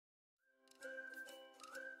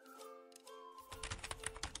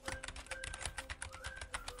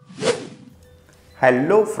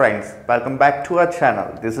Hello friends, welcome back to our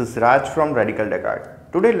channel. This is Raj from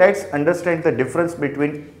RadicalTechArt. Today let's understand the difference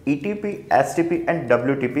between ETP, STP and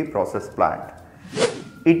WTP process plant.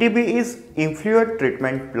 ETP is effluent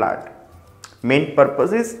treatment plant. Main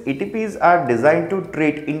purpose is ETPs are designed to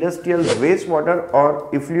treat industrial wastewater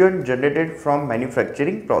or effluent generated from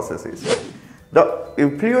manufacturing processes. The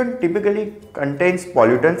effluent typically contains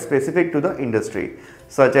pollutants specific to the industry,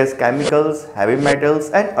 such as chemicals, heavy metals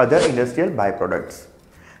and other industrial byproducts.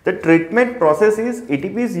 The treatment process is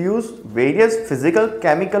ETPs use various physical,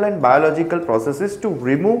 chemical and biological processes to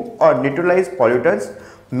remove or neutralize pollutants,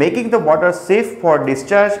 making the water safe for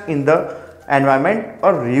discharge in the environment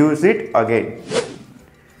or reuse it again.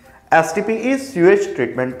 STP is sewage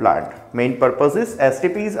treatment plant. Main purpose is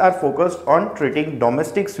STPs are focused on treating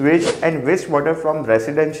domestic sewage and wastewater from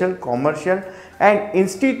residential, commercial and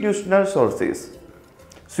institutional sources.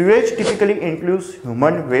 Sewage typically includes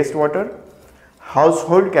human wastewater,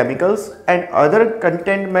 household chemicals and other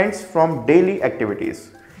contaminants from daily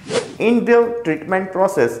activities. In the treatment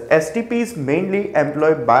process, STPs mainly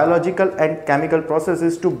employ biological and chemical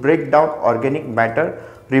processes to break down organic matter,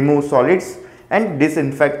 remove solids and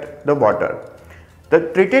disinfect the water. The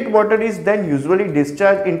treated water is then usually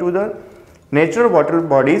discharged into the natural water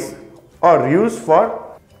bodies or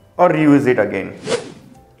reuse it again.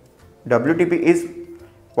 WTP is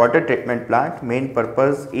water treatment plant. Main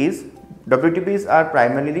purpose is WTPs are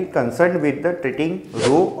primarily concerned with the treating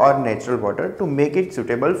raw or natural water to make it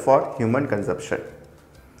suitable for human consumption,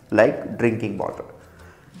 like drinking water.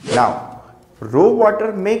 Now, raw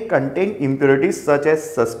water may contain impurities such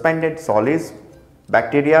as suspended solids,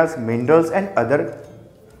 bacteria, minerals and other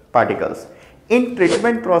particles. In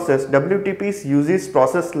treatment process, WTPs uses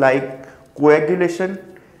process like coagulation,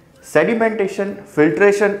 sedimentation,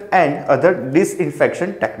 filtration and other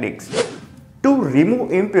disinfection techniques to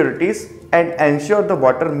remove impurities and ensure the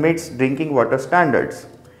water meets drinking water standards.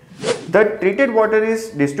 The treated water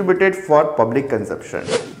is distributed for public consumption.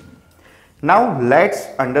 Now let's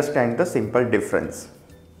understand the simple difference.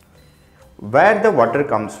 Where the water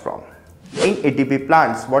comes from. In ETP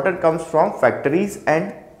plants, water comes from factories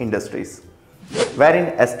and industries. Where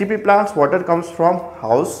in STP plants, water comes from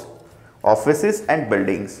house, offices and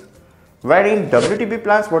buildings. Where in WTP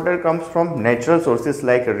plants, water comes from natural sources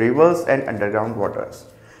like rivers and underground waters.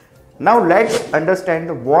 Now let's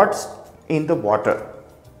understand what's in the water.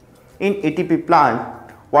 In ETP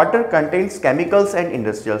plant, water contains chemicals and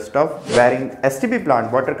industrial stuff, where in STP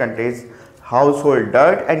plant, water contains household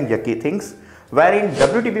dirt and yucky things, where in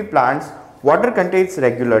WTP plants, water contains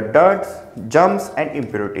regular dirt, germs and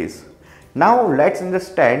impurities. Now let's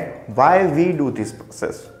understand why we do this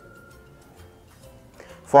process.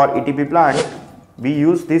 For ETP plant, we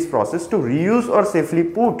use this process to reuse or safely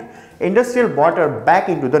put industrial water back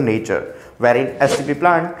into the nature, wherein STP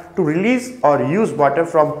plant to release or use water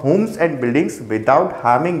from homes and buildings without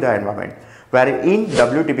harming the environment, wherein in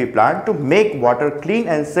WTP plant to make water clean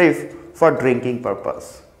and safe for drinking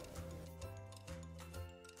purpose.